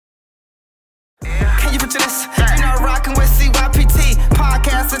Can you picture this? You know, rocking with CYPT.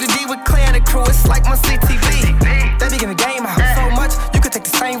 Podcast of the D with Claire and the crew. It's like my CTV. They be giving the game out so much, you could take the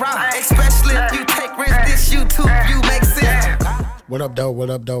same route. Especially if you take risks. This YouTube, you make sense. What up, though? What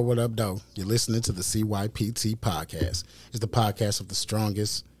up, though? What up, though? You're listening to the CYPT podcast. It's the podcast of the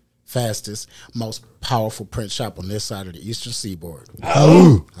strongest, fastest, most powerful print shop on this side of the Eastern Seaboard.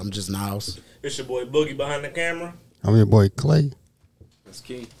 Oh. I'm just Niles. It's your boy Boogie behind the camera. I'm your boy Clay. That's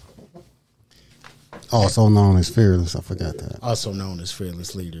Key. Also known as Fearless. I forgot that. Also known as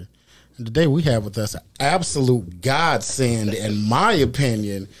Fearless Leader. And today we have with us an absolute godsend, in my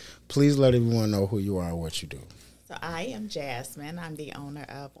opinion. Please let everyone know who you are and what you do. So I am Jasmine. I'm the owner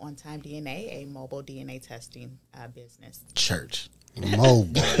of On Time DNA, a mobile DNA testing business. Church.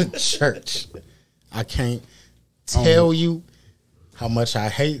 Mobile. Church. I can't tell you how much I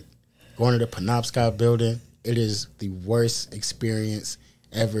hate going to the Penobscot building. It is the worst experience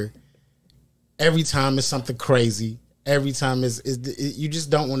ever. Every time it's something crazy. Every time you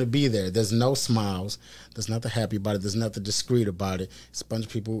just don't want to be there. There's no smiles. There's nothing happy about it. There's nothing discreet about it. It's a bunch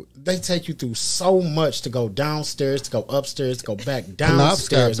of people. They take you through so much to go downstairs, to go upstairs, to go back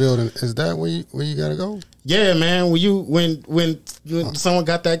downstairs. Penobscot building, is that where you gotta go? Yeah, man. When someone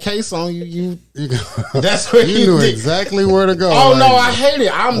got that case on you that's where you knew exactly where to go. Oh, like, no, I hate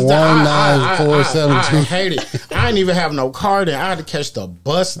it. I hate it. I didn't even have no car there. I had to catch the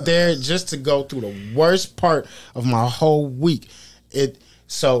bus there just to go through the worst part of my whole week.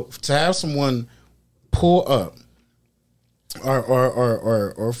 So to have someone pull up,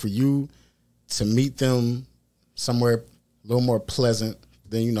 or for you to meet them somewhere a little more pleasant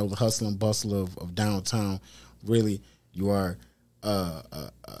than the hustle and bustle of downtown. Really, you are a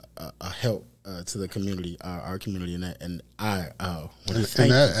help to the community, our community, and I in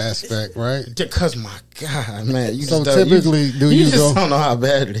that aspect, right? Because my God, man, you so just typically you just don't know how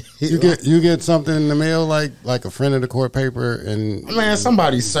bad it is. You get something in the mail like a friend of the court paper, and man,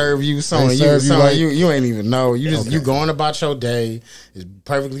 somebody serve you something. You ain't even know. You just you going about your day. It's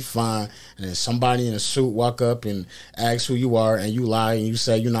perfectly fine, and then somebody in a suit walk up and ask who you are, and you lie and you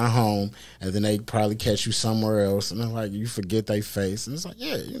say you're not home, and then they probably catch you somewhere else, and then like you forget their face, and it's like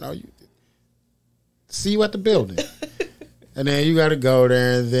see you at the building. And then you got to go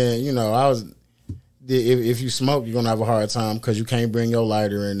there, and then, if you smoke, you're going to have a hard time because you can't bring your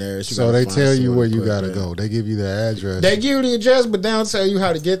lighter in there. So they tell you where you got to go. They give you the address. They give you the address, but they don't tell you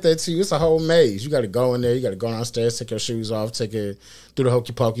how to get there to you. It's a whole maze. You got to go in there. You got to go downstairs, take your shoes off, take it through the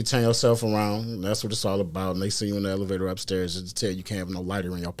hokey pokey, turn yourself around. That's what it's all about. And they see you in the elevator upstairs just to tell you can't have no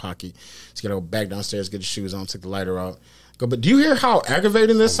lighter in your pocket. So you got to go back downstairs, get your shoes on, take the lighter out. But do you hear how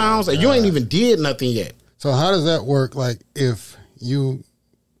aggravating this sounds? And you ain't even did nothing yet. So how does that work? Like if you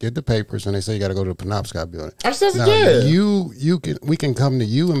get the papers and they say you got to go to the Penobscot building. I said, yeah. We can come to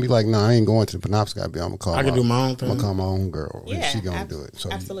you and be like, no, I ain't going to the Penobscot building. I can do my own thing. I'm gonna call my own girl. Yeah, she gonna do it.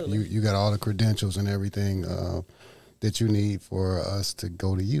 So absolutely. You got all the credentials and everything that you need for us to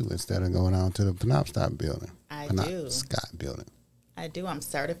go to you instead of going out to the Penobscot building. Penobscot building. I do. I'm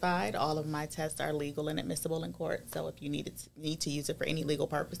certified. All of my tests are legal and admissible in court. So if you need to use it for any legal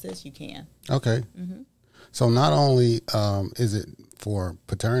purposes, you can. Okay. Mm-hmm. So not only is it for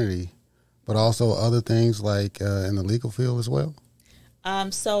paternity, but also other things like in the legal field as well?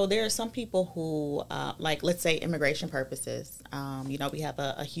 So there are some people who, let's say immigration purposes. We have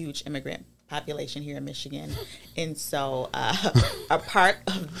a huge immigrant population here in Michigan. And so a part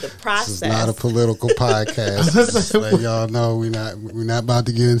of the process. This is not a political podcast. Just let y'all know we're not about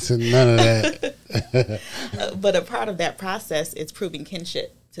to get into none of that. But a part of that process is proving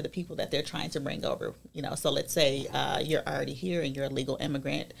kinship to the people that they're trying to bring over. So let's say you're already here and you're a legal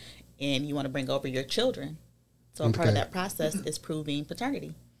immigrant and you want to bring over your children. So a part of that process is proving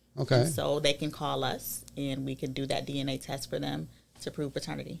paternity. Okay. And so they can call us and we can do that DNA test for them to prove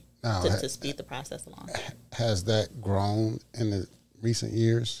paternity, to speed the process along. Has that grown in the recent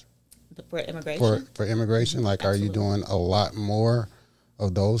years? For immigration? For immigration? Like, Absolutely. Are you doing a lot more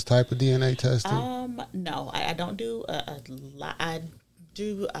of those type of DNA testing? No, I don't do a lot. I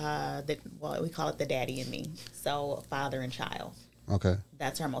do, we call it the daddy and me. So father and child. Okay.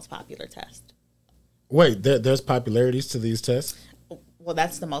 That's our most popular test. Wait, there's popularities to these tests? Well,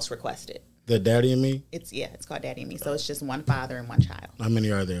 that's the most requested. The daddy and me? It's called daddy and me. So it's just one father and one child. How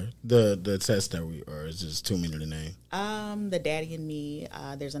many are there? The tests or is just too many to name? The daddy and me,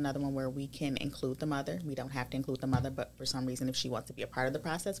 there's another one where we can include the mother. We don't have to include the mother, but for some reason, if she wants to be a part of the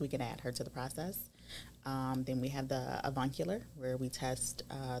process, we can add her to the process. Then we have the avuncular, where we test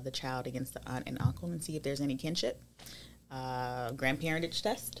the child against the aunt and uncle and see if there's any kinship. Grandparentage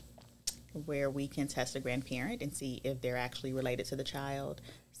test, where we can test a grandparent and see if they're actually related to the child.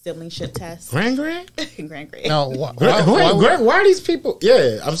 siblingship test. Grand? Grand. No, why are these people?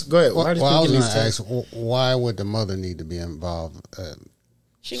 Yeah, go ahead. Why are these I people was getting going these to tests? ask, why would the mother need to be involved?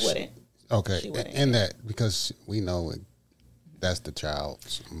 She wouldn't. Okay, She wouldn't. in that, because we know that's the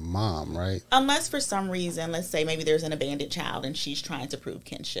child's mom, right? Unless for some reason, let's say maybe there's an abandoned child and she's trying to prove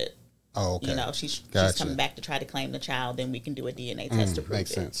kinship. Oh, okay. You know, she's coming back to try to claim the child, then we can do a DNA test to prove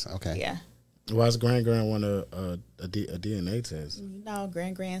makes it. sense. Okay. Yeah. Why does Grand want a DNA test? You know,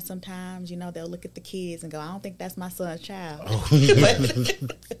 Grand sometimes, you know, they'll look at the kids and go, I don't think that's my son's child. Oh.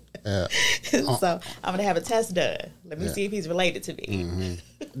 Yeah. So I'm going to have a test done. Let me see if he's related to me.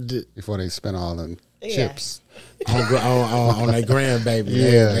 Before they spend all them chips on that grandbaby.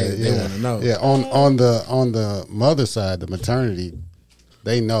 They want to know. Yeah, on the mother side, the maternity,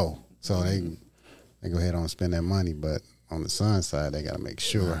 they know, so they go ahead on and spend that money. But on the son side, they got to make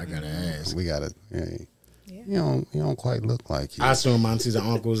sure. I gotta ask. We gotta. You don't quite look like you. I assume aunties and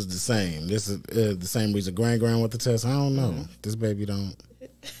uncles is the same. This is the same reason Grand with the test. I don't know. This baby don't.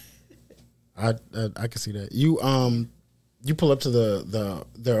 I can see that. You pull up to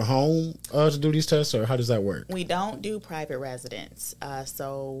their home to do these tests, or how does that work? We don't do private residence.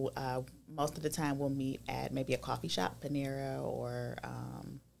 So most of the time we'll meet at maybe a coffee shop, Panera, or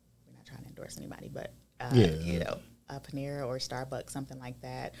we're not trying to endorse anybody, but you know, Panera or Starbucks, something like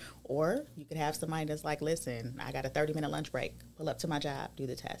that. Or you could have somebody that's like, listen, I got a 30-minute lunch break. Pull up to my job, do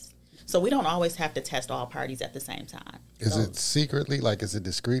the test. So we don't always have to test all parties at the same time. Is it secretly, like, is it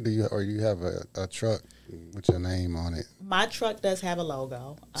discreet, or you have a truck with your name on it? My truck does have a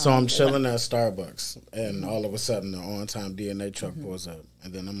logo. So I'm chilling at Starbucks, and all of a sudden the on-time DNA truck pulls up,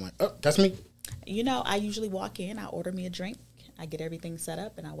 and then I'm like, oh, that's me. You know, I usually walk in, I order me a drink, I get everything set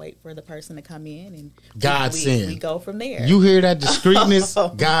up, and I wait for the person to come in, and we go from there. You hear that discreetness?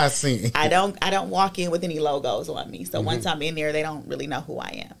 God send. I don't walk in with any logos on me. So once I'm in there, they don't really know who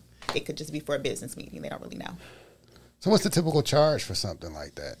I am. It could just be for a business meeting. They don't really know. So what's the typical charge for something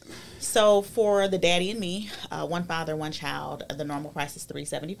like that? So for the daddy and me, one father, one child, the normal price is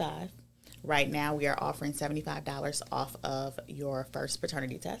 $375. Right now, we are offering $75 off of your first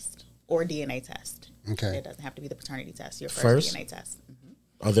paternity test or DNA test. Okay. It doesn't have to be the paternity test. Your first DNA test.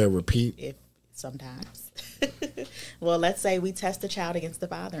 Are there repeat? If sometimes. Well, let's say we test the child against the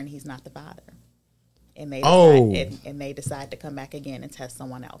father and he's not the father. And they decide to come back again and test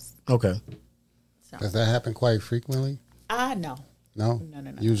someone else. Okay. So. Does that happen quite frequently? No. No?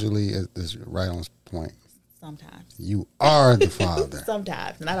 No. Usually it's right on point. Sometimes. You are the father.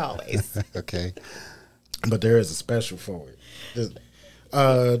 Sometimes, not always. Okay. But there is a special for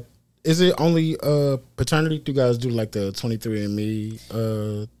it. Is it only paternity? Do you guys do like the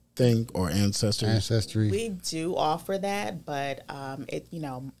 23andMe thing or Ancestry? We do offer that, but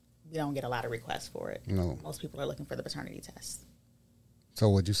we don't get a lot of requests for it. No. Most people are looking for the paternity test. So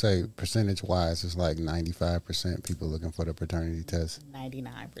would you say percentage-wise it's like 95% people looking for the paternity test?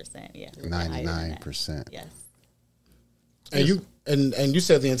 99%, yeah. 99%. Yes. And you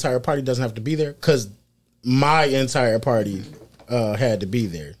said the entire party doesn't have to be there? Because my entire party had to be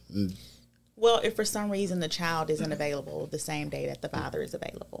there. Well, if for some reason the child isn't available the same day that the father is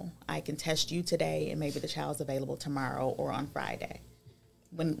available, I can test you today and maybe the child's available tomorrow or on Friday.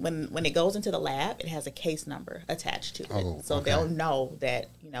 When it goes into the lab, it has a case number attached to it. So they'll know that,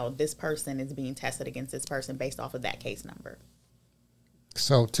 this person is being tested against this person based off of that case number.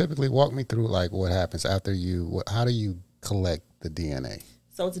 So typically walk me through like what happens after how do you collect the DNA?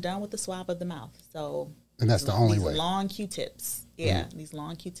 So it's done with the swab of the mouth. And that's the only way. These long Q-tips. Yeah, these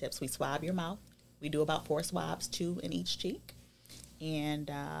long Q-tips. We swab your mouth. We do about 4 swabs, 2 in each cheek. And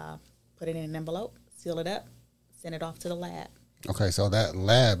put it in an envelope, seal it up, send it off to the lab. Okay, so that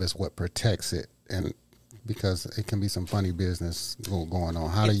lab is what protects it, and because it can be some funny business going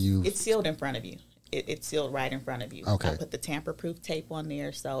on. It's sealed in front of you. It's sealed right in front of you. Okay. I put the tamper-proof tape on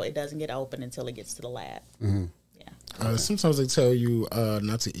there so it doesn't get open until it gets to the lab. Mm-hmm. Yeah. Sometimes they tell you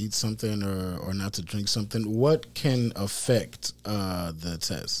not to eat something or not to drink something. What can affect the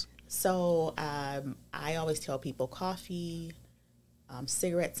test? So I always tell people coffee,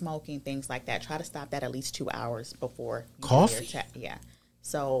 cigarette smoking, things like that. Try to stop that at least 2 hours before. Coffee? Yeah.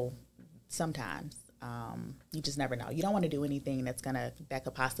 So sometimes you just never know. You don't want to do anything that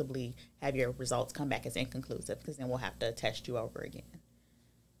could possibly have your results come back as inconclusive, because then we'll have to test you over again.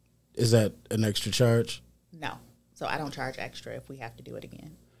 Is that an extra charge? No. So I don't charge extra if we have to do it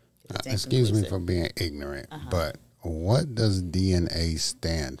again. Excuse me for being ignorant, but what does DNA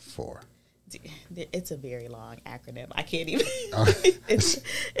stand for? It's a very long acronym. I can't even.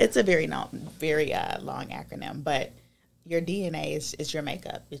 It's a very long acronym. But your DNA is your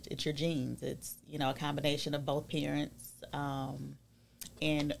makeup. It's your genes. It's a combination of both parents.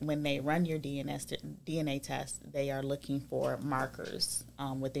 And when they run your DNA test, they are looking for markers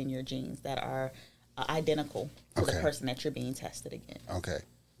within your genes that are identical to the person that you're being tested against. Okay,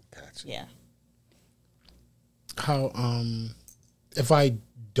 gotcha. Yeah. How if I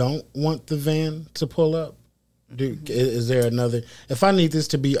don't want the van to pull up, is there another? If I need this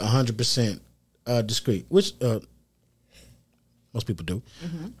to be 100% discreet, which most people do,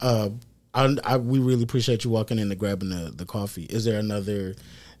 we really appreciate you walking in and grabbing the coffee. Is there another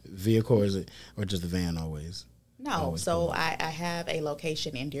vehicle, or just the van always? No. Always So I have a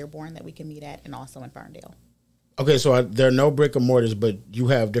location in Dearborn that we can meet at, and also in Ferndale. Okay, so there are no brick and mortars, but you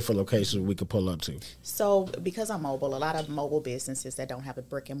have different locations we could pull up to. So because I'm mobile, a lot of mobile businesses that don't have a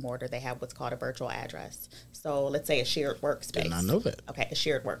brick and mortar, they have what's called a virtual address. So let's say a shared workspace. Did not know that. Okay, a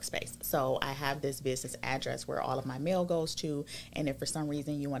shared workspace. So I have this business address where all of my mail goes to, and if for some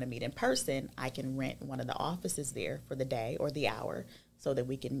reason you want to meet in person, I can rent one of the offices there for the day or the hour so that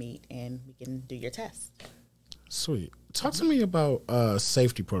we can meet and we can do your test. Sweet. Talk to me about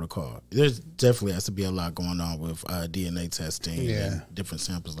safety protocol. There's definitely has to be a lot going on with DNA testing and different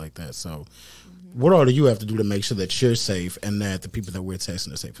samples like that. So what all do you have to do to make sure that you're safe and that the people that we're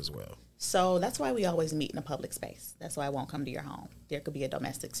testing are safe as well? So that's why we always meet in a public space. That's why I won't come to your home. There could be a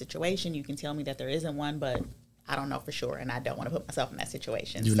domestic situation. You can tell me that there isn't one, but I don't know for sure, and I don't want to put myself in that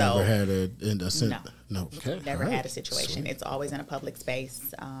situation. You never had a no. Okay. Never had a situation. Sweet. It's always in a public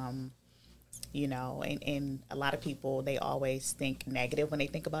space. You know, and a lot of people, they always think negative when they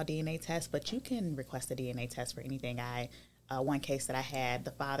think about DNA tests, but you can request a DNA test for anything. One case that I had,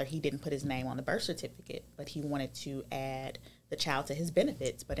 the father, he didn't put his name on the birth certificate, but he wanted to add the child to his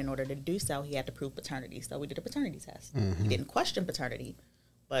benefits. But in order to do so, he had to prove paternity. So we did a paternity test. He didn't question paternity,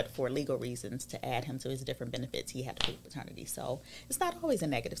 but for legal reasons, to add him to his different benefits, he had to prove paternity. So it's not always a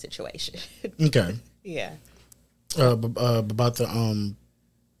negative situation. Okay. Yeah. About the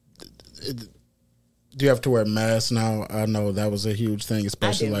do you have to wear a mask now? I know that was a huge thing,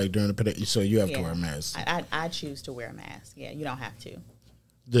 especially like during the so you have to wear a mask. I choose to wear a mask. Yeah, you don't have to.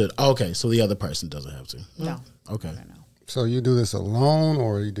 Good. Okay, so the other person doesn't have to. No. Okay. No. So you do this alone,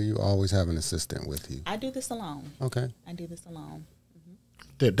 or do you always have an assistant with you? I do this alone. Okay. I do this alone.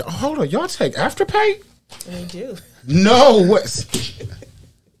 Hold on, y'all take Afterpay? We do. No, what?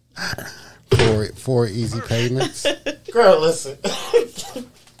 Four easy payments. Girl, listen.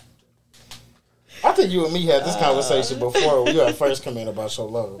 I think you and me had this conversation before you had first come in about your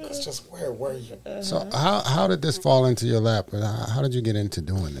logo. It's just, where were you? So how did this fall into your lap? How did you get into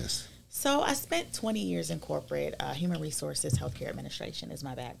doing this? So I spent 20 years in corporate. Human resources, healthcare administration is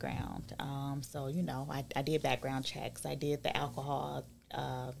my background. So, you know, I did background checks. I did the alcohol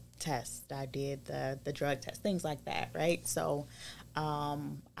test. I did the drug test, things like that, right? So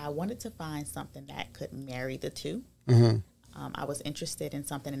I wanted to find something that could marry the two. Mm-hmm. I was interested in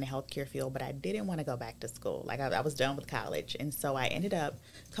something in the healthcare field, but I didn't want to go back to school. Like I was done with college. And so I ended up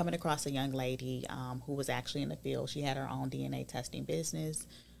coming across a young lady who was actually in the field. She had her own DNA testing business.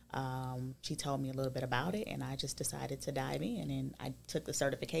 She told me a little bit about it, and I just decided to dive in. And I took the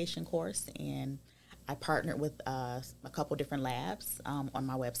certification course, and I partnered with a couple different labs. On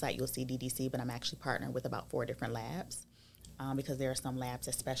my website, you'll see DDC, but I'm actually partnered with about 4 different labs because there are some labs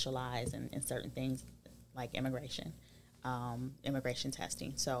that specialize in certain things like immigration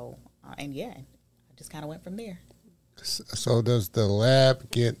testing. So, and yeah, I just kind of went from there. So does the lab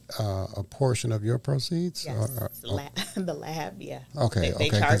get a portion of your proceeds? Yes, the lab, yeah. Okay, they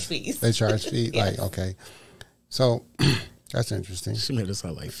charge fees. They charge fees, Yes. like, okay. So that's interesting. She made it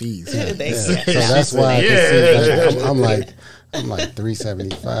sound like fees. Yeah. So that's why I can see. I'm like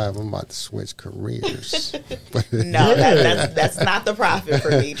 $375. I'm about to switch careers. No, that's not the profit for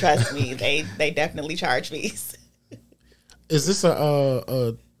me. Trust me, they definitely charge fees. Is this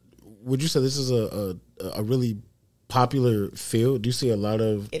would you say this is a really popular field? Do you see a lot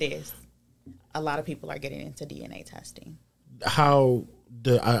of? It is. A lot of people are getting into DNA testing.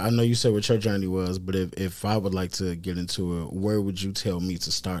 I know you said what your journey was, but if I would like to get into it, where would you tell me to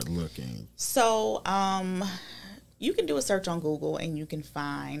start looking? So, you can do a search on Google and you can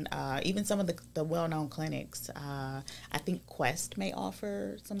find even some of the well-known clinics. I think Quest may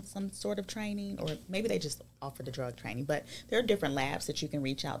offer some sort of training, or maybe they just offer the drug training. But there are different labs that you can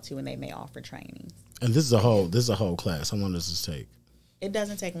reach out to, and they may offer trainings. And this is a whole class. How long does this take? It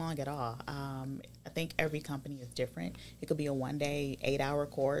doesn't take long at all. I think every company is different. It could be a 1-day, 8-hour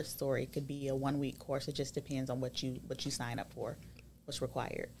course, or it could be a 1-week course. It just depends on what you sign up for. What's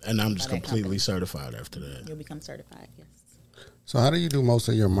required. And I'm just completely certified after that. You'll become certified, yes. So how do you do most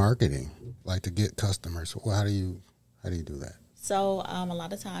of your marketing, like to get customers? Well, how do you do that? So a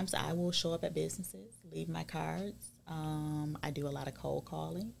lot of times I will show up at businesses, leave my cards. I do a lot of cold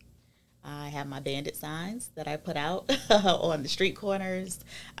calling. I have my bandit signs that I put out on the street corners.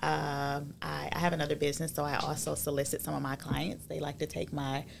 I have another business, so I also solicit some of my clients. They like to take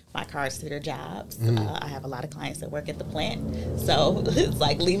my cards to their jobs. I have a lot of clients that work at the plant, so it's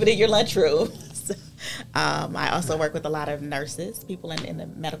like leave it in your lunchroom. So, I also work with a lot of nurses, people in the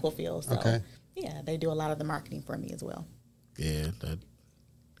medical field. So, yeah, they do a lot of the marketing for me as well. Yeah, that.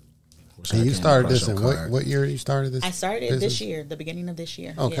 And you started this in what year you started this? I started it this year, the beginning of this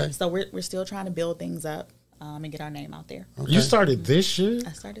year. Okay. Yeah. So we're still trying to build things up and get our name out there. Okay. You started this year?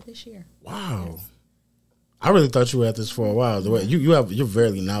 I started this year. Wow. Yes. I really thought you were at this for a while. The way you're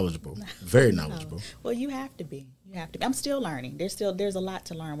very knowledgeable. Very knowledgeable. Well, you have to be. You have to be. I'm still learning. There's a lot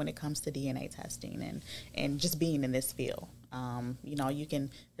to learn when it comes to DNA testing and just being in this field.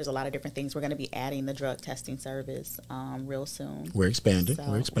 There's a lot of different things. We're going to be adding the drug testing service real soon. We're expanding. So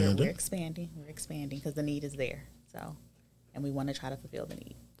we're expanding. We're expanding because the need is there. So, and we want to try to fulfill the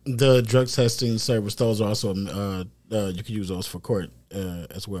need. The drug testing service, those are also, you can use those for court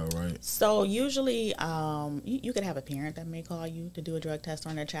as well, right? So usually you could have a parent that may call you to do a drug test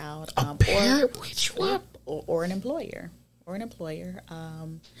on their child. A parent? Which one? Or an employer.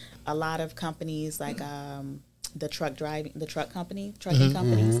 A lot of companies like the trucking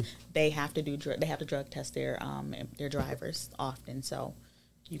companies, they have to drug test their drivers often. So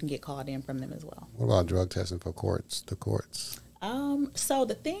you can get called in from them as well. What about drug testing for the courts? So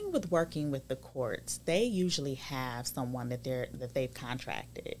the thing with working with the courts, they usually have someone that they've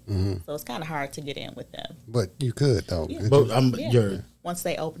contracted. So it's kind of hard to get in with them. But you could though. Yeah. But once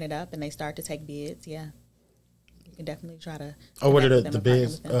they open it up and they start to take bids, you can definitely try to. What are the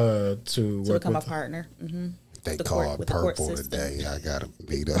bids to become with a partner? Mm-hmm. They called purple today. I got to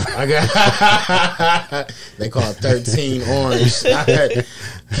beat up. They called 13 orange.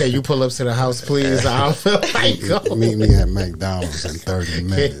 Can you pull up to the house, please? I don't feel like going. Meet me at McDonald's in 30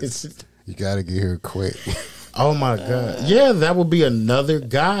 minutes. You got to get here quick. Oh my God. Yeah, that would be another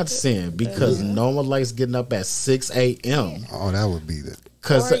godsend because no one likes getting up at 6 a.m. Oh, that would be the.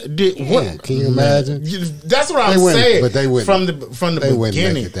 Because what can you imagine? That's what I'm saying. But they wouldn't. From the they beginning,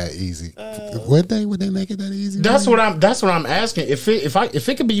 wouldn't make it that easy. Would they make it that easy? That's what I'm asking. If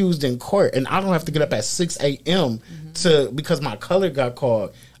it could be used in court, and I don't have to get up at 6 a.m. because my color got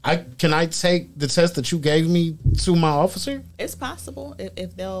called. Can I take the test that you gave me to my officer? It's possible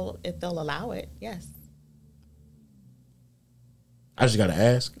if they'll allow it. Yes. I just gotta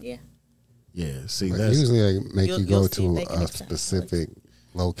ask. Yeah. Yeah. See, that's usually they make you go to a specific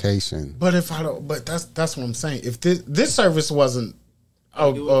location. But if I don't, but that's what I'm saying. If this service wasn't, do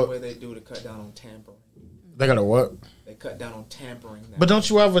it the way they do to cut down on tampering. They got to what? They cut down on tampering. Now. But don't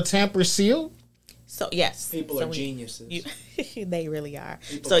you have a tamper seal? So yes, people are geniuses. They really are.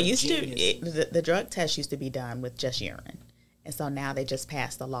 People so are the drug test used to be done with just urine, and so now they just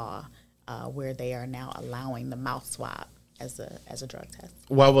passed a law where they are now allowing the mouth swab as a drug test.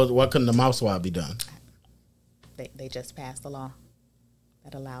 Why couldn't the mouth swab be done? They just passed a law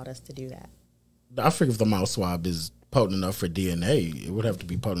that allowed us to do that. I figure if the mouth swab is potent enough for DNA, it would have to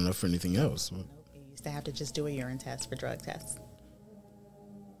be potent enough for anything else. Nope, you used to have to just do a urine test for drug tests.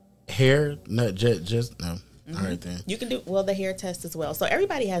 Hair, not just no. All right then. You can do the hair test as well. So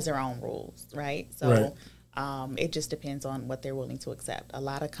everybody has their own rules, right? So it just depends on what they're willing to accept. A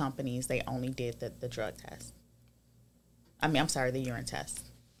lot of companies, they only did the drug test. The urine test.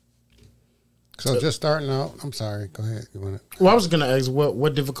 So just starting out, I'm sorry, go ahead. Well, I was going to ask,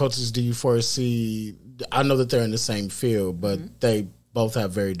 what difficulties do you foresee? I know that they're in the same field, but they both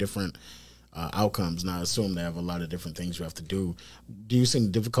have very different outcomes. And I assume they have a lot of different things you have to do. Do you see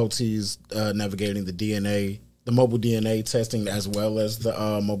difficulties navigating the mobile DNA testing as well as the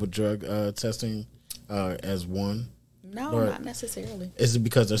mobile drug testing as one? No, not necessarily. Is it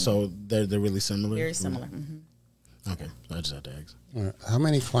because they're really similar? Very similar. Mm-hmm. Okay, I just had to ask. How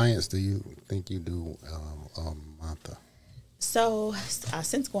many clients do you think you do a month? So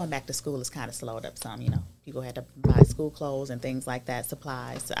since going back to school, it's kind of slowed up some. People had to buy school clothes and things like that,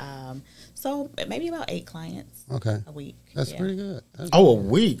 supplies. So maybe about 8 clients. A week. That's pretty good. A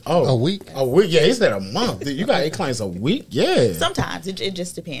week. A week. A week. Yeah, he said a month. You got 8 clients a week. Yeah. Sometimes it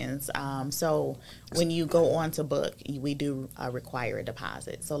just depends. So when you go on to book, we do require a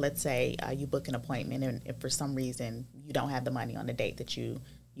deposit. So let's say you book an appointment, and if for some reason you don't have the money on the date that you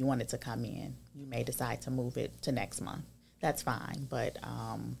wanted to come in, you may decide to move it to next month. That's fine, but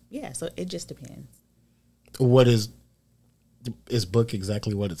so it just depends. What is Book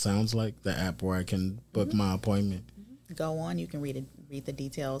exactly what it sounds like? The app where I can book my appointment. Go on, you can read the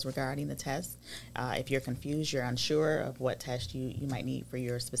details regarding the test. If you're confused, you're unsure of what test you might need for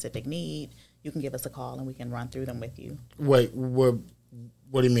your specific need, you can give us a call and we can run through them with you. Wait, what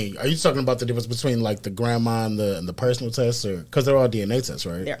do you mean? Are you talking about the difference between like the grandma and the personal tests, or because they're all DNA tests,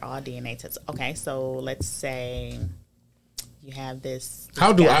 right? They're all DNA tests. Okay, so let's say you have this.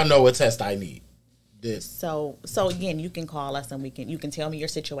 How do I know what test I need? This. So again, you can call us and you can tell me your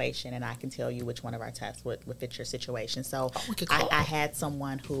situation, and I can tell you which one of our tests would fit your situation. So I had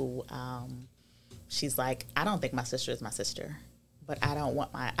someone who she's like, I don't think my sister is my sister, but I don't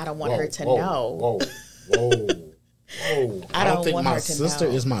want her to know. Whoa. I don't think my sister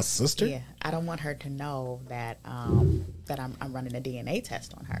is my sister. Yeah, I don't want her to know that that I'm running a DNA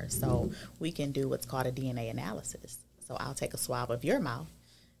test on her. So we can do what's called a DNA analysis. So I'll take a swab of your mouth.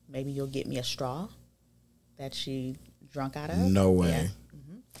 Maybe you'll get me a straw that she drunk out of. No way. Yeah.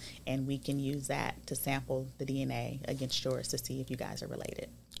 Mm-hmm. And we can use that to sample the DNA against yours to see if you guys are related.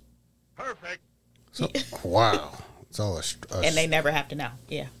 Perfect. So, wow. So and they never have to know.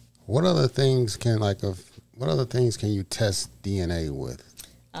 Yeah. What other things can you test DNA with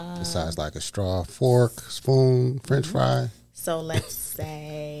besides like a straw, fork, spoon, French fry? So let's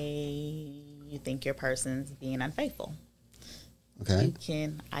say you think your person's being unfaithful. Okay.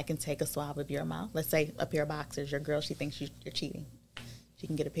 I can take a swab of your mouth. Let's say a pair of boxers. Your girl, she thinks you're cheating. She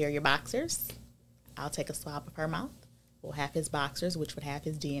can get a pair of your boxers. I'll take a swab of her mouth. We'll have his boxers, which would have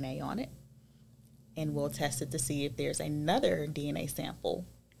his DNA on it. And we'll test it to see if there's another DNA sample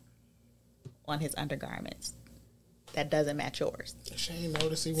on his undergarments that doesn't match yours. She ain't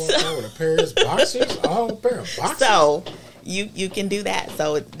noticed he walked out with a pair of boxers? Oh, a pair of boxers? So you can do that.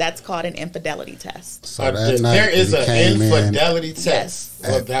 So that's called an infidelity test. So that night there is an infidelity test. Yes.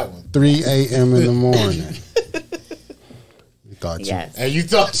 Love that one. 3 a.m. in the morning. You thought And you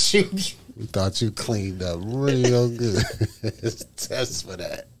thought you thought you cleaned up real good. Test for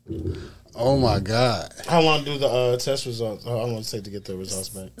that. Oh my God. How long do the test results, how long does it take to get the results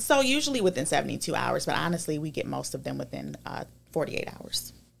back? So usually within 72 hours, but honestly, we get most of them within 48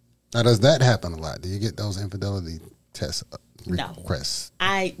 hours. Now, does that happen a lot? Do you get those infidelity test requests?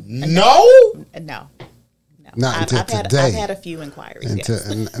 No. Not until today. I've had a few inquiries. Yes.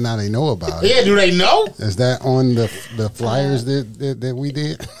 And now they know about it. Yeah, do they know? Is that on the flyers that we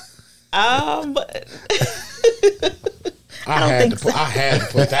did? I had to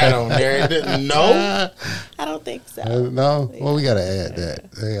put that on there. Didn't know. I don't think so. No. Well, we gotta add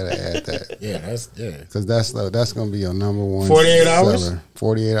that. They gotta add that. Yeah, because that's gonna be your number one. 48 hours. Seller.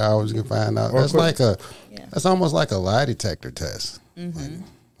 48 hours. You can find out. That's like that's almost like a lie detector test. Mm-hmm. Like,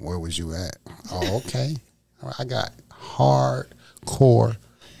 where was you at? Oh, okay. I got hardcore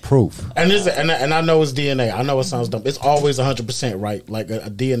proof. And I know it's DNA. I know it sounds dumb. It's always 100% right. Like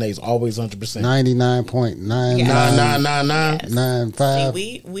a DNA is always 100%. 99.99995.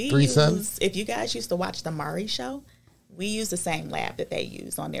 We use, if you guys used to watch the Maury show, we use the same lab that they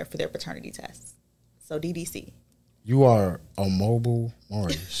use on there for their paternity tests. So DDC. You are a mobile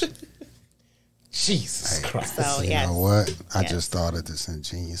Maurice. Jesus Christ. So, you know what? I just thought of this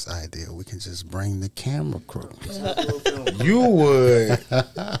ingenious idea. We can just bring the camera crew. You would.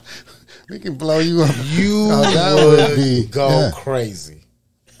 We can blow you up. You would go crazy.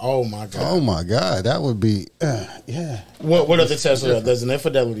 Oh, my God. Oh, my God. That would be, yeah. What other tests are there? There's an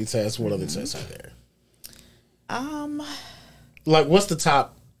infidelity test. What other tests are there? Like, what's the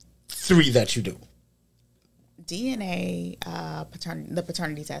top 3 that you do? DNA, the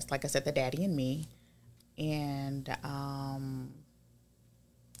paternity test, like I said, the daddy and me, and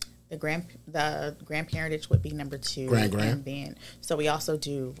the grandparentage would be number 2. And then, so we also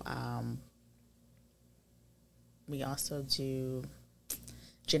do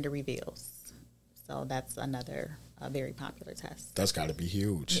gender reveals. So that's another very popular test. That's got to be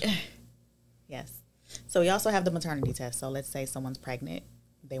huge. Yes. So we also have the maternity test. So let's say someone's pregnant.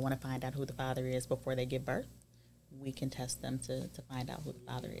 They want to find out who the father is before they give birth. We can test them to find out who the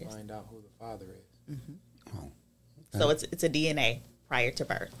father is. Mm-hmm. Oh. So it's a DNA prior to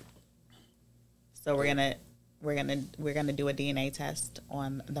birth. So we're gonna do a DNA test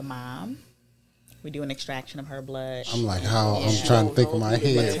on the mom. We do an extraction of her blood. I'm like, I'm trying to think in my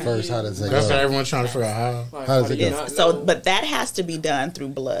head first. How does that go? That's what everyone's trying to figure out. How does it go? So, but that has to be done through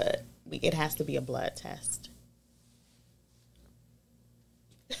blood. It has to be a blood test.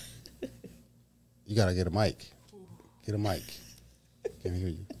 You gotta get a mic. Get a mic. Can't hear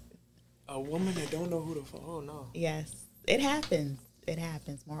you. A woman that don't know who the fuck. Oh no. Yes, it happens. It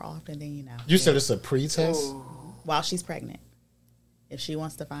happens more often than you know. You said it's a pre-test? While she's pregnant. If she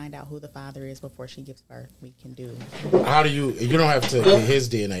wants to find out who the father is before she gives birth, we can do. How do you don't have to get his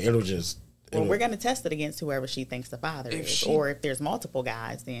DNA. Well, we're going to test it against whoever she thinks the father is. Or if there's multiple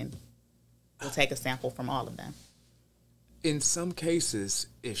guys, then we'll take a sample from all of them. In some cases,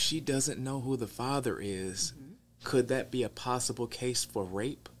 if she doesn't know who the father is, could that be a possible case for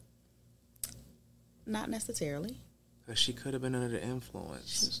rape? Not necessarily. Because she could have been under the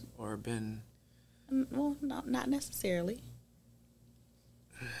influence or been... Well, no, not necessarily.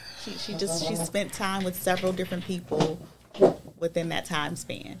 She spent time with several different people within that time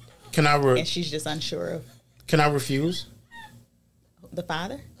span. And she's just unsure of... Can I refuse? The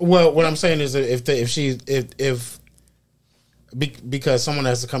father? Well, what I'm saying is that because someone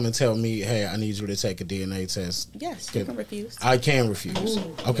has to come and tell me, hey, I need you to take a DNA test. Yes, you can refuse. I can refuse.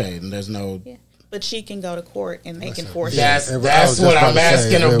 Okay, and there's no... Yeah. But she can go to court and they can force That's it. what I'm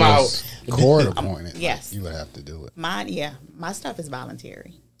asking about. Court appointed. Yes. You would have to do it. My stuff is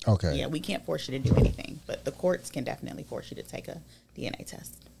voluntary. Okay. Yeah, we can't force you to do anything, but the courts can definitely force you to take a DNA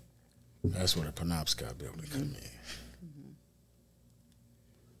test. That's where the Penobscot building come in.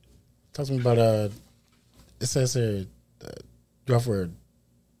 Talk to me about it says here you offer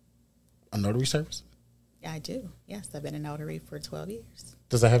a notary service? Yeah, I do. Yes, I've been a notary for 12 years.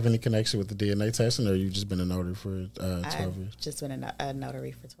 Does that have any connection with the DNA testing, or you've just been a notary for 12 years? Just been a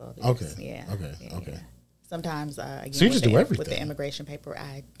notary for 12 years. Okay. Yeah. Okay. Yeah, Okay. yeah. Sometimes, again, so you just do everything with the immigration paper.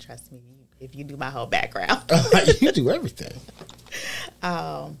 Trust me, if you do my whole background, you do everything.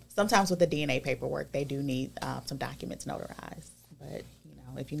 Sometimes with the DNA paperwork, they do need some documents notarized. But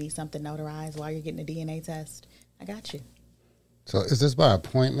if you need something notarized while you're getting a DNA test, I got you. So is this by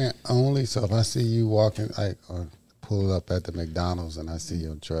appointment only? So if I see you walking, or pull up at the McDonald's and I see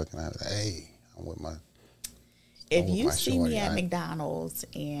your truck and I say, hey, I'm with my... If you see me at McDonald's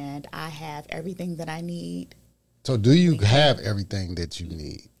and I have everything that I need. So do you have everything that you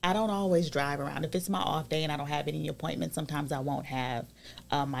need? I don't always drive around. If it's my off day and I don't have any appointments, sometimes I won't have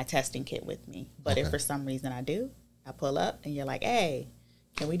my testing kit with me. But if for some reason I do, I pull up and you're like, hey,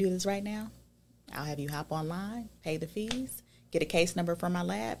 can we do this right now? I'll have you hop online, pay the fees, get a case number from my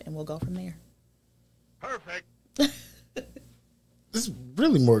lab, and we'll go from there. Perfect. This is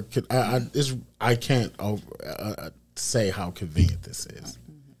really more. I can't say how convenient this is.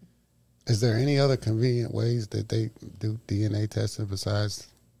 Is there any other convenient ways that they do DNA testing besides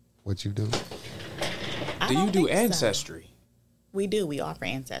what you do? Do you do Ancestry? So. We do. We offer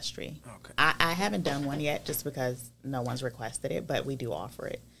Ancestry. Okay. I haven't done one yet just because no one's requested it, but we do offer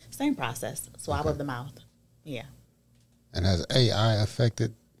it. Same process. Swab of the mouth. Yeah. And has AI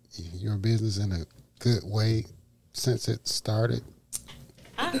affected your business in a good way since it started?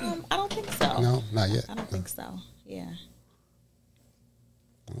 I don't think so. No, not yet. I don't think so. Yeah.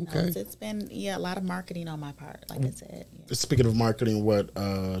 Okay. No, it's been a lot of marketing on my part, like I said. Yeah. Speaking of marketing, what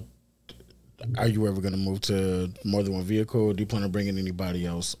are you ever going to move to more than one vehicle? Do you plan on bringing anybody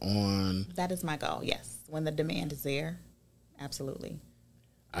else on? That is my goal. Yes, when the demand is there, absolutely.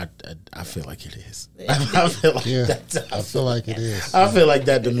 I feel like it is. I feel like I feel like it is. I feel like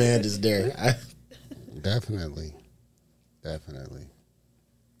that demand is there. Definitely.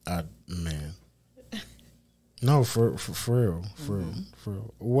 Man. No, for real.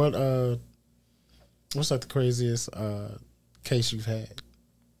 What's like the craziest case you've had?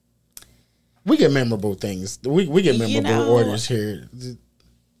 We get memorable things. We get memorable orders here.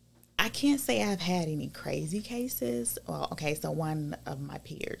 I can't say I've had any crazy cases. Well, okay, so one of my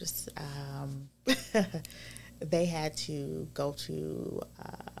peers, they had to go to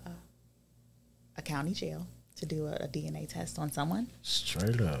a county jail to do a DNA test on someone.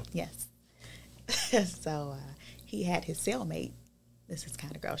 Straight up. Yes. So he had his cellmate. This is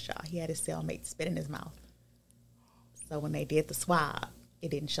kind of gross, y'all. He had his cellmate spit in his mouth. So when they did the swab,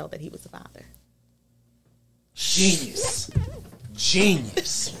 it didn't show that he was the father. Genius.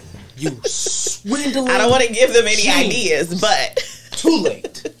 You swindling. I don't want to give them any ideas, but too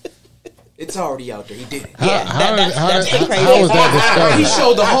late. It's already out there. He did it. Yeah, that's the crazy. How was that discovered? He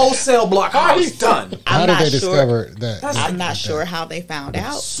showed the whole cell block how he's done. How did they discover that? I'm not sure how they found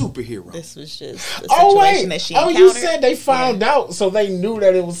out. Superhero. This was just a situation that she encountered. You said they found out, so they knew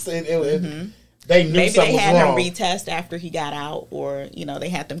that it was. They knew maybe something they had was wrong. him retest after he got out, or they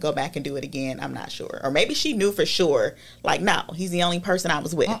had them go back and do it again. I'm not sure, or maybe she knew for sure. Like, no, he's the only person I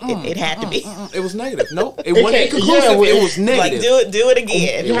was with. It had to be. It was negative. No, it wasn't inconclusive. It was negative. Like, do it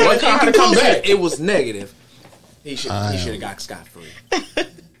again. It wasn't inconclusive. It was negative. He should have got scot free.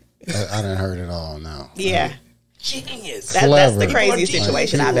 I done heard it all now. Yeah, genius. That's the craziest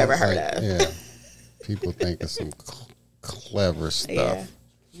situation I've ever heard of. Yeah, people think of some clever stuff.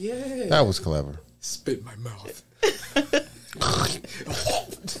 Yeah. That was clever. Spit in my mouth.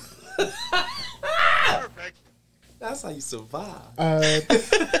 Perfect. That's how you survive.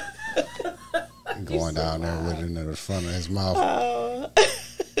 Going down there with it in the front of his mouth.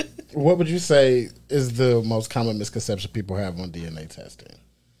 What would you say is the most common misconception people have on DNA testing?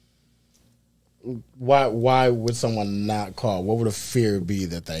 Why would someone not call? What would a fear be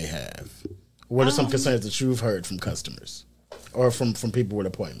that they have? What are some concerns that you've heard from customers or from people with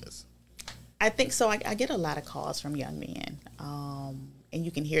appointments? I think so. I get a lot of calls from young men, and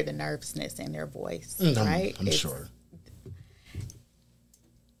you can hear the nervousness in their voice, right? I'm sure.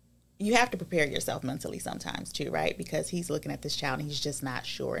 You have to prepare yourself mentally sometimes too, right? Because he's looking at this child and he's just not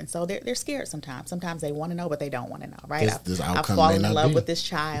sure, and so they're scared sometimes. Sometimes they want to know, but they don't want to know, right? I've fallen in love with this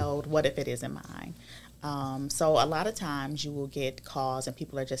child. What if it isn't mine? So a lot of times you will get calls and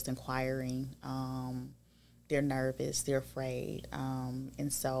people are just inquiring. They're nervous, they're afraid,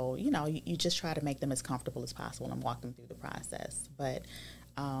 and so you just try to make them as comfortable as possible and walk them through the process. But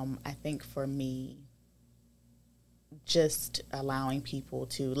I think for me, just allowing people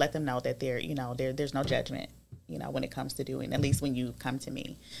to let them know that there's no judgment, when it comes to doing, at least when you come to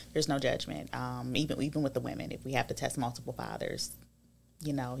me, there's no judgment. Even with the women, if we have to test multiple fathers,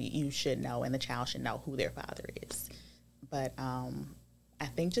 you should know, and the child should know who their father is. But I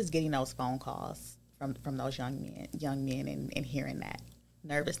think just getting those phone calls from those young men and hearing that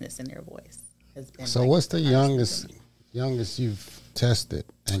nervousness in their voice has been. So what's the youngest you've tested?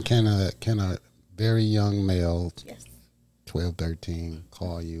 And can a very young male, Yes. 12, 13,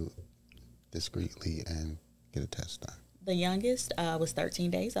 call you discreetly and get a test done? The youngest was 13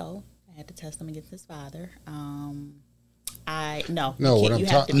 days old. I had to test him against his father. I'm talking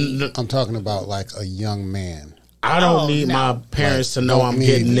about like a young man. I don't need my parents to know I'm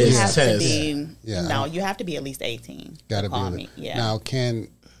getting this test. You have to be at least 18. Gotta call be. Me. Yeah. Now, can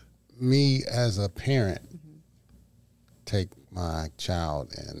me as a parent take my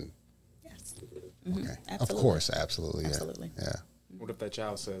child and? Yes. Okay. Absolutely. Of course, absolutely. Absolutely. Yeah. What if that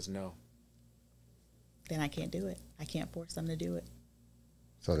child says no? Then I can't do it. I can't force them to do it.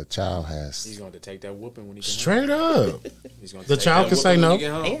 So the child He's going to take that whooping when he gets straight up. He's going to the child can say no.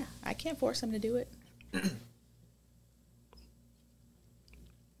 Yeah, I can't force him to do it.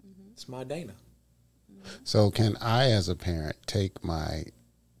 It's my Dana. So can I, as a parent, take my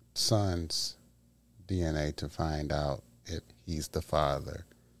son's DNA to find out if he's the father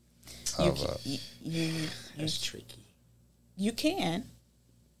of That's tricky. You can,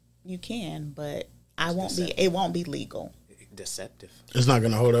 but it won't be legal. Deceptive. It's not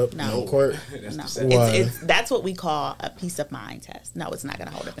going to hold up No. in court. No. That's what we call a peace of mind test. No, it's not going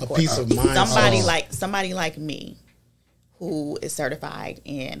to hold up in court. A peace of mind. Somebody like me, who is certified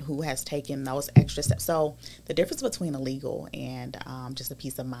and who has taken those extra steps. So the difference between a legal and just a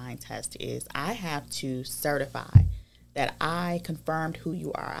peace of mind test is I have to certify that I confirmed who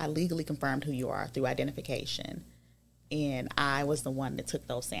you are. I legally confirmed who you are through identification. And I was the one that took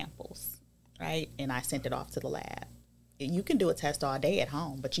those samples, right? And I sent it off to the lab. You can do a test all day at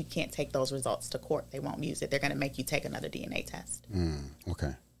home, but you can't take those results to court. They won't use it. They're going to make you take another DNA test.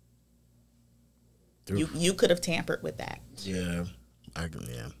 Okay. You could have tampered with that. Yeah, I can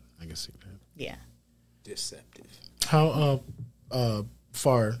see that. Yeah. Deceptive. How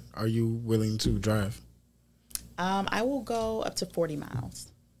far are you willing to drive? I will go up to 40 miles.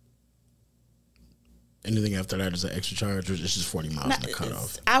 Anything after that is an extra charge, or it's just 40 miles and a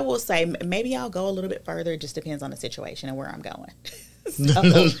cutoff? I will say maybe I'll go a little bit further. It just depends on the situation and where I'm going.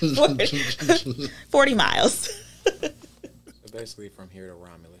 So, 40 miles. So basically from here to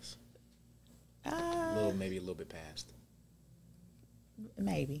Romulus. Maybe a little bit past.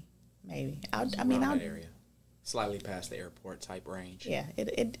 Maybe. I'll area. Slightly past the airport type range. Yeah,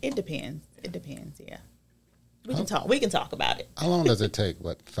 it depends. It depends, yeah. We can talk about it. How long does it take?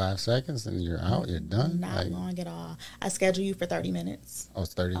 5 seconds and you're out, you're done? Not long at all. I schedule you for 30 minutes. Oh,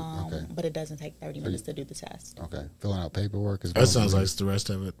 it's 30? Okay. But it doesn't take 30 minutes to do the test. Okay. Filling out paperwork is That sounds like the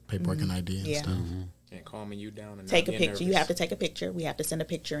rest of it, paperwork and ID and stuff. Can't calming you down and take a picture. Nervous. You have to take a picture. We have to send a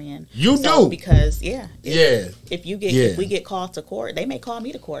picture in. You do? Because, if we get called to court, they may call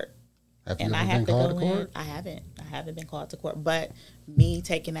me to court. Have you ever been called to court? I haven't been called to court. But me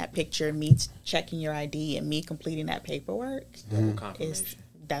taking that picture, me checking your ID, and me completing that paperwork,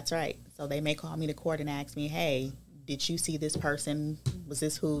 that's right. So they may call me to court and ask me, hey, did you see this person? Was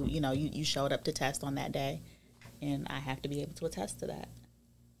this who, you showed up to test on that day? And I have to be able to attest to that.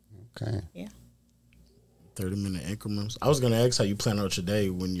 Okay. Yeah. 30-minute increments. I was going to ask how you plan out your day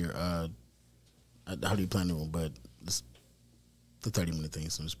when you're, how do you plan it? But the 30-minute thing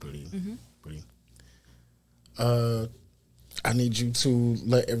seems pretty. I need you to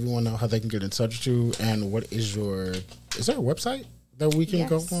let everyone know how they can get in touch with you and what is there a website that we can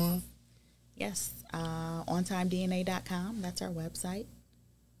go on? Yes. OnTimeDNA.com. That's our website.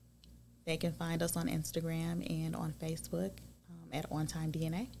 They can find us on Instagram and on Facebook at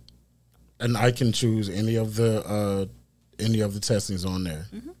OnTimeDNA. And I can choose any of the testings on there.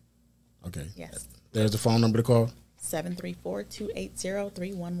 Okay. Yes. There's the phone number to call.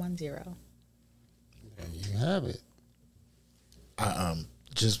 734-280-3110. There you have it.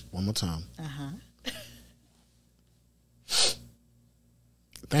 Just one more time.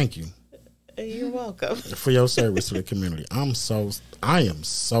 Thank you You're welcome. for your service to the community. I am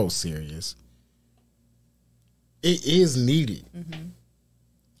so serious. It is needed.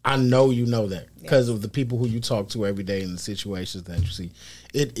 I know you know that because of the people who you talk to every day and the situations that you see.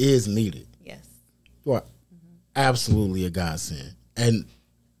 It is needed. Yes. You are absolutely a godsend. And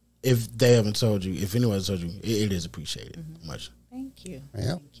if they haven't told you, if anyone's told you, it is appreciated much. Thank you.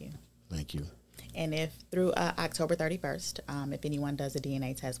 Yep. Thank you. Thank you. And if through October 31st, if anyone does a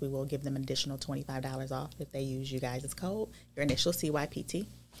DNA test, we will give them an additional $25 off if they use you guys' code, your initial CYPT,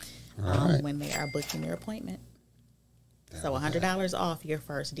 Right. when they are booking their appointment. So $100 off your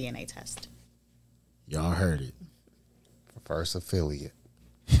first DNA test. Y'all heard it. First affiliate.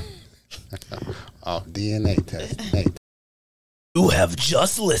 Off DNA test. Hey, You have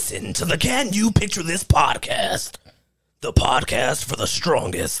just listened to the Can You Picture This podcast? The podcast for the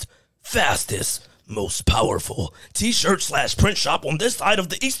strongest, fastest, most powerful t-shirt/print shop on this side of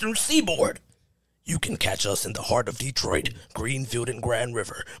the Eastern Seaboard. You can catch us in the heart of Detroit, Greenfield and Grand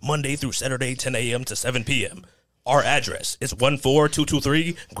River, Monday through Saturday, 10 a.m. to 7 p.m. Our address is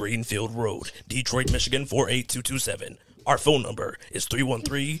 14223 Greenfield Road, Detroit, Michigan 48227. Our phone number is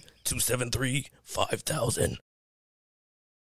 313-273-5000.